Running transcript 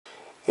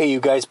Hey you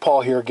guys,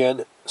 Paul here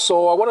again.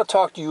 So I want to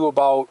talk to you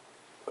about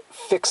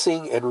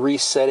fixing and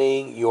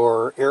resetting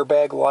your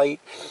airbag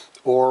light,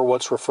 or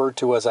what's referred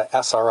to as a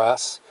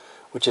SRS,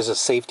 which is a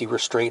safety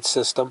restraint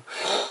system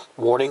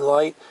warning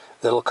light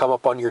that'll come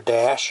up on your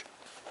dash.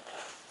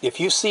 If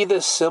you see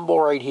this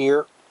symbol right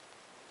here,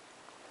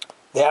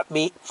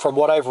 from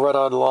what I've read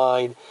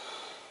online,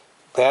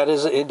 that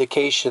is an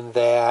indication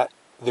that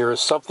there is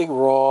something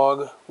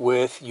wrong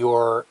with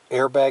your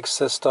airbag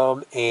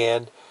system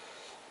and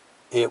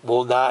it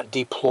will not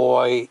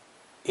deploy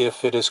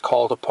if it is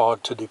called upon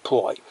to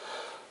deploy.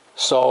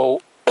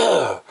 So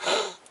I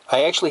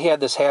actually had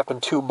this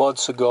happen 2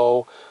 months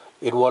ago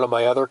in one of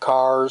my other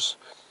cars,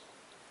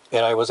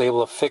 and I was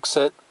able to fix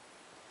it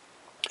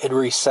and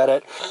reset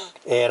it,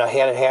 and I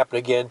had it happen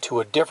again to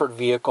a different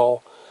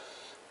vehicle,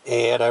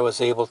 and I was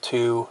able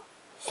to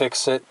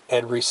fix it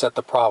and reset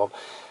the problem.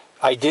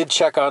 I did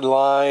check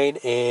online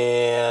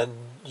and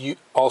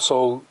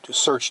also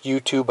searched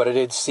YouTube, but I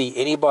didn't see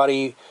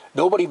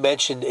nobody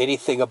mentioned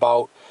anything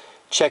about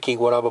checking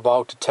what I'm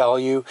about to tell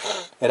you.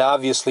 And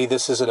obviously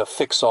this isn't a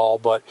fix-all,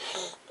 but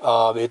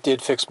it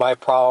did fix my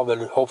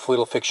problem, and hopefully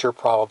it'll fix your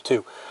problem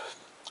too.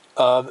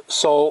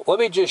 So let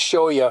me just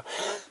show you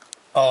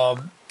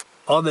on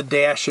the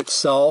dash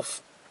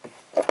itself.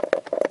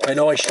 I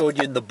know I showed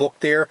you in the book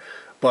there,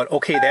 but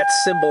okay, that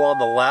symbol on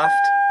the left,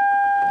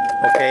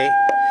 okay,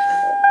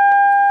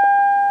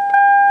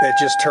 that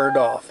just turned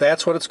off.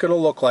 That's what it's going to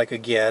look like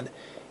again.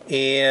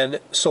 And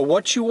so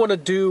what you want to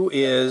do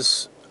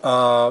is,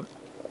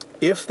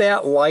 if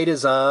that light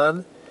is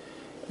on,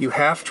 you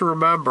have to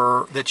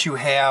remember that you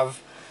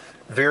have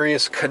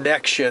various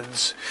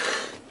connections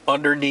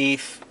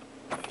underneath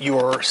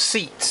your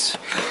seats.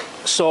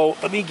 So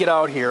let me get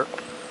out here.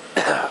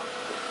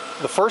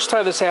 The first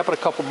time this happened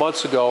a couple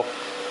months ago,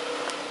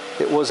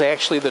 it was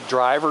actually the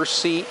driver's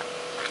seat,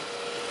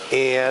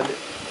 and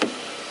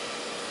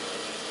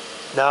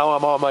now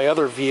I'm on my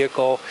other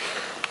vehicle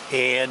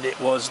and it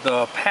was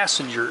the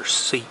passenger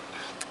seat.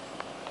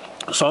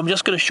 So I'm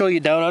just going to show you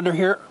down under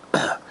here.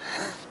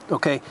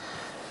 Okay,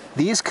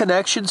 these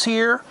connections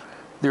here,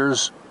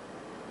 there's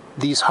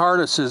these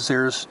harnesses,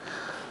 there's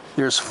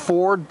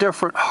 4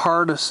 different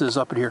harnesses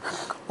up in here.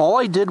 All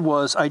I did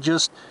was I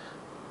just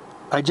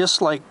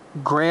like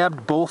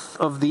grabbed both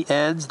of the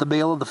ends, the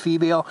male and the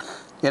female,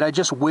 and I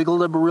just wiggled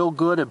them real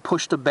good and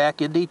pushed them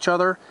back into each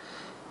other,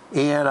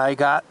 and I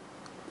got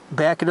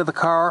back into the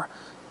car,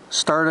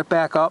 started it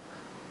back up,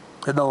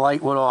 and the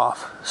light went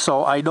off.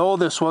 So I know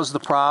this was the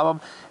problem.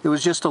 It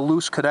was just a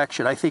loose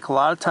connection. I think a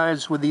lot of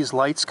times when these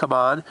lights come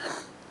on,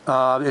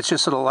 it's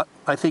just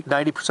I think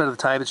 90% of the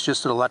time it's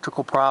just an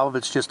electrical problem.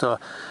 It's just not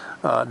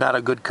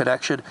a good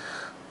connection.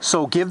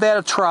 So give that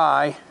a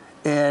try,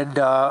 and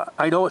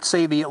I know it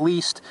saved me at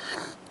least,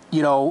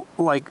 you know,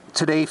 like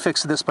today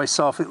fixing this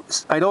myself,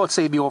 I know it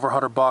saved me over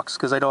 $100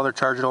 because I know they're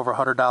charging over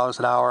 $100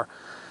 an hour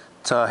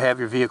to have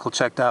your vehicle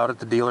checked out at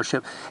the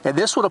dealership. And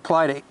this would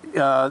apply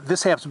to,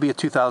 this happens to be a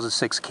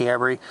 2006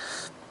 Camry,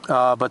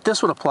 but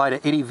this would apply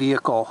to any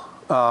vehicle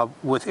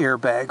with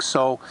airbags.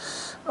 So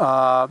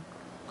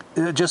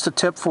just a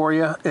tip for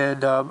you,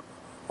 and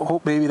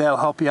hope maybe that'll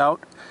help you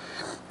out,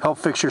 help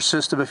fix your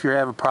system if you're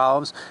having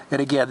problems. And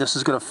again, this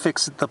is going to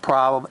fix the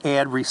problem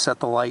and reset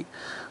the light.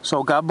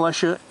 So God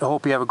bless you. I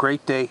hope you have a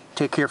great day.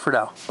 Take care for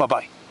now.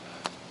 Bye-bye.